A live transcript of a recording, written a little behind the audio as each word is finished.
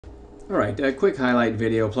All right, a quick highlight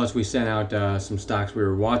video, plus we sent out some stocks we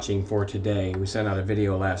were watching for today. We sent out a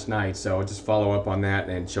video last night, so I'll just follow up on that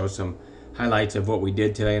and show some highlights of what we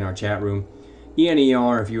did today in our chat room.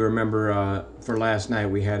 ENER, if you remember, for last night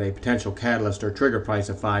we had a potential catalyst or trigger price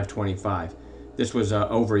of 525. This was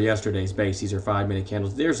over yesterday's base. These are 5-minute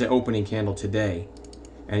candles. There's the opening candle today,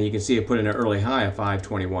 and you can see it put in an early high of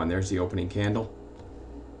 521. There's the opening candle.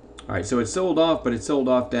 All right, so it sold off, but it sold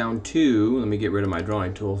off down to, let me get rid of my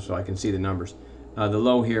drawing tool so I can see the numbers. The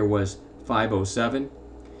low here was 507.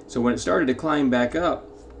 So when it started to climb back up,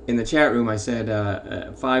 in the chat room I said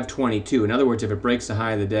 522. In other words, if it breaks the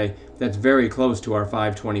high of the day, that's very close to our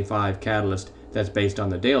 525 catalyst that's based on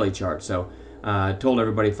the daily chart. So I told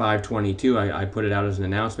everybody 522. I put it out as an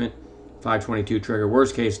announcement. 522 trigger,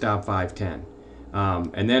 worst case stop 510.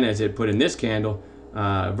 And then as it put in this candle,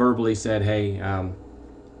 verbally said, hey,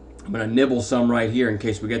 I'm going to nibble some right here in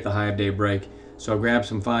case we get the high of day break. So I grabbed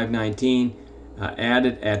some 519,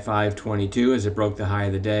 added at 522 as it broke the high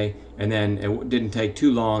of the day, and then it didn't take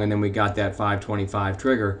too long, and then we got that 525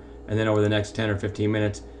 trigger, and then over the next 10 or 15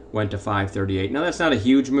 minutes went to 538. Now that's not a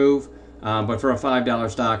huge move, but for a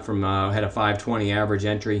 $5 stock from had a 520 average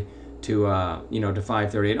entry to to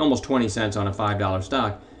 538, almost 20 cents on a $5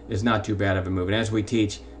 stock is not too bad of a move. And as we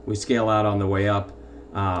teach, we scale out on the way up.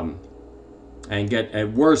 And get,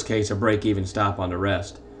 at worst case, a break-even stop on the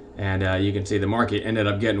rest. And you can see the market ended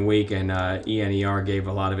up getting weak, and ENER gave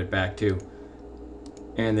a lot of it back too.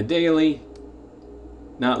 And the daily,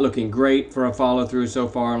 not looking great for a follow-through so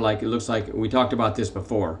far. Like it looks like we talked about this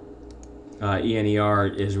before.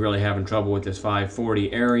 ENER is really having trouble with this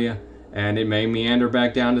 540 area, and it may meander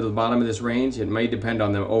back down to the bottom of this range. It may depend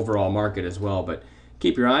on the overall market as well, but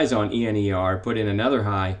keep your eyes on ENER. Put in another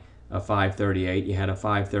high of 538. You had a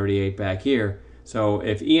 538 back here. So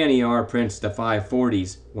if ENER prints the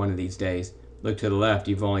 540s one of these days, look to the left,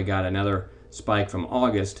 you've only got another spike from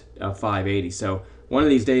August of 580. So one of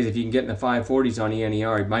these days, if you can get in the 540s on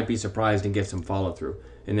ENER, you might be surprised and get some follow through.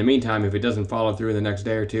 In the meantime, if it doesn't follow through in the next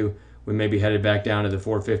day or two, we may be headed back down to the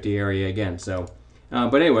 450 area again. So,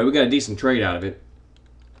 but anyway, we got a decent trade out of it.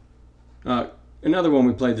 Another one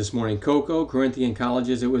we played this morning, Cocoa, Corinthian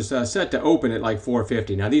Colleges. It was set to open at like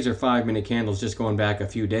 450. Now these are 5-minute candles just going back a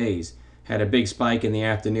few days. Had a big spike in the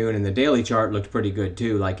afternoon, and the daily chart looked pretty good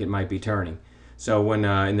too, like it might be turning. So when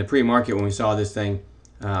in the pre-market, when we saw this thing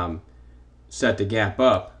set to gap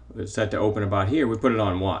up, set to open about here, we put it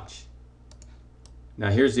on watch. Now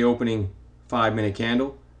here's the opening 5-minute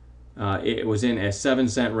candle. It was in a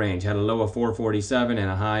 7-cent range, had a low of 447 and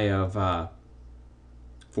a high of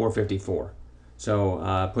 454.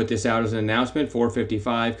 So put this out as an announcement.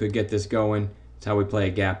 455 could get this going. That's how we play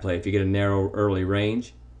a gap play. If you get a narrow early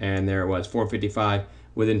range, and there it was, 455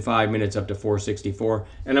 within 5 minutes up to 464.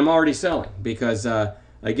 And I'm already selling because,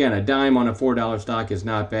 again, a dime on a $4 stock is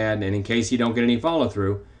not bad. And in case you don't get any follow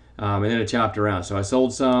through, and then it chopped around. So I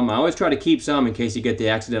sold some. I always try to keep some in case you get the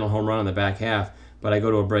accidental home run on the back half, but I go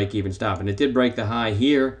to a break-even stop. And it did break the high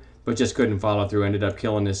here, but just couldn't follow through. Ended up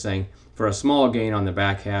killing this thing for a small gain on the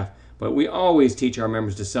back half. But we always teach our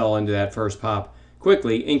members to sell into that first pop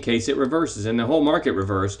quickly in case it reverses. And the whole market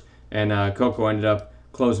reversed, and Cocoa ended up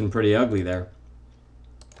closing pretty ugly there.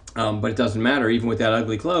 But it doesn't matter. Even with that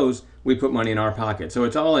ugly close, we put money in our pocket. So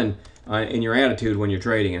it's all in your attitude when you're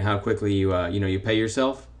trading and how quickly you pay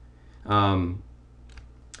yourself.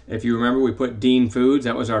 If you remember, we put Dean Foods.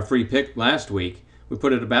 That was our free pick last week. We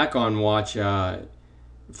put it back on watch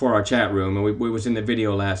for our chat room, and we was in the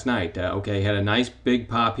video last night. Okay, had a nice big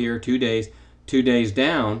pop here, 2 days. 2 days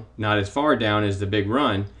down, not as far down as the big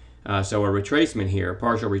run. So a retracement here,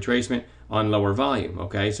 partial retracement on lower volume.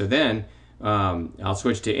 Okay, so then I'll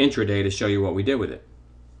switch to intraday to show you what we did with it.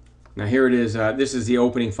 Now here it is. This is the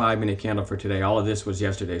opening 5-minute candle for today. All of this was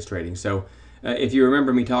yesterday's trading. So if you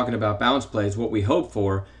remember me talking about bounce plays, what we hope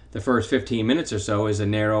for the first 15 minutes or so is a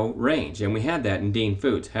narrow range, and we had that in Dean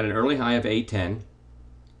Foods. Had an early high of 810.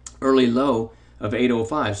 Early low of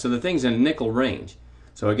 805. So the thing's in a nickel range.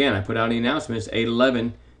 So again, I put out the announcements,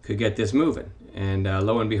 811 could get this moving. And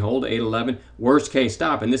lo and behold, 811, worst case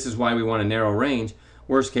stop. And this is why we want a narrow range.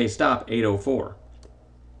 Worst case stop, 804.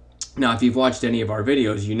 Now, if you've watched any of our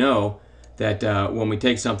videos, you know that when we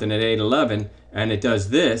take something at 811 and it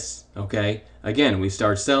does this, okay, again, we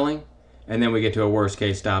start selling, and then we get to a worst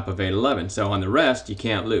case stop of 811. So on the rest, you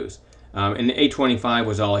can't lose. And 825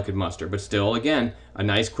 was all I could muster, but still, again, a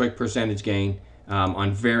nice quick percentage gain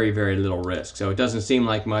on very, very little risk. So it doesn't seem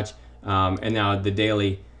like much, and now the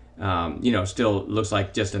daily, still looks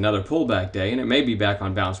like just another pullback day, and it may be back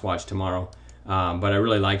on bounce watch tomorrow, but I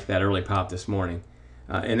really liked that early pop this morning,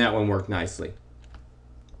 and that one worked nicely.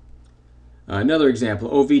 Another example,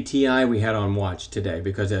 OVTI we had on watch today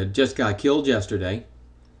because it just got killed yesterday.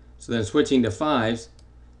 So then switching to 5s,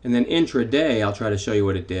 and then intraday, I'll try to show you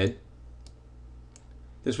what it did.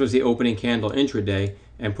 This was the opening candle intraday,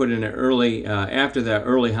 and put in an early, after the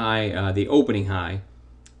early high, the opening high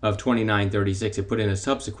of 29.36, it put in a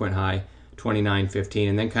subsequent high, 29.15,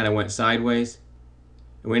 and then kind of went sideways.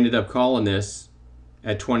 And we ended up calling this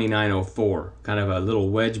at 29.04, kind of a little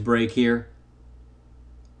wedge break here.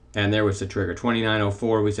 And there was the trigger,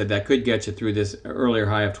 29.04. We said that could get you through this earlier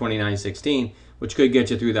high of 29.16, which could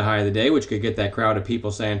get you through the high of the day, which could get that crowd of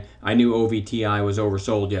people saying, I knew OVTI was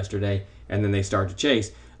oversold yesterday, and then they start to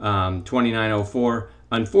chase. 29.04,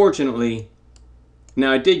 unfortunately,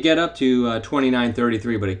 now it did get up to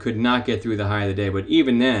 29.33, but it could not get through the high of the day. But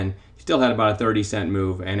even then, still had about a 30-cent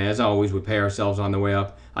move, and as always, we pay ourselves on the way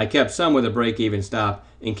up. I kept some with a break-even stop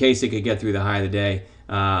in case it could get through the high of the day.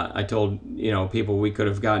 I told people we could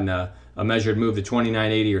have gotten a measured move to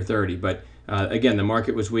 29.80 or 30, but again, the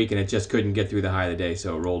market was weak and it just couldn't get through the high of the day,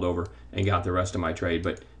 so it rolled over and got the rest of my trade,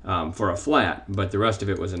 but for a flat. But the rest of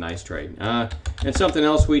it was a nice trade. And something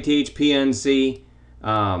else we teach, PNC,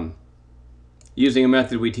 using a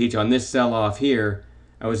method we teach on this sell-off here,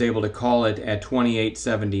 I was able to call it at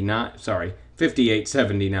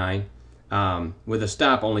 58.79 with a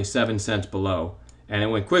stop only 7 cents below, and it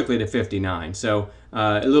went quickly to 59. So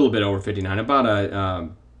a little bit over 59, about a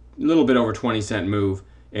little bit over 20-cent move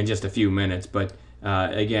in just a few minutes. But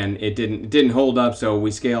again, it didn't hold up, so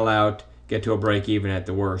we scale out, get to a break even at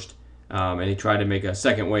the worst, and he tried to make a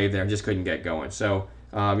second wave there, just couldn't get going. So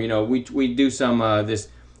we do some this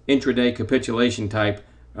intraday capitulation type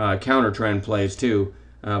counter trend plays too,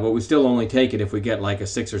 but we still only take it if we get like a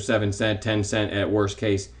 6 or 7 cent, 10 cent at worst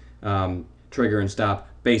case trigger and stop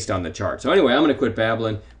based on the chart. So anyway, I'm going to quit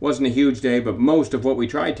babbling. Wasn't a huge day, but most of what we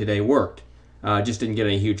tried today worked. Just didn't get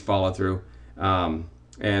any huge follow through. And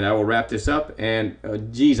I will wrap this up. And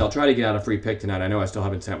geez, I'll try to get out a free pick tonight. I know I still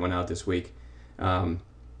haven't sent one out this week.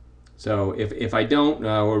 So if I don't,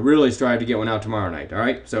 we'll really strive to get one out tomorrow night. All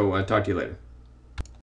right. So talk to you later.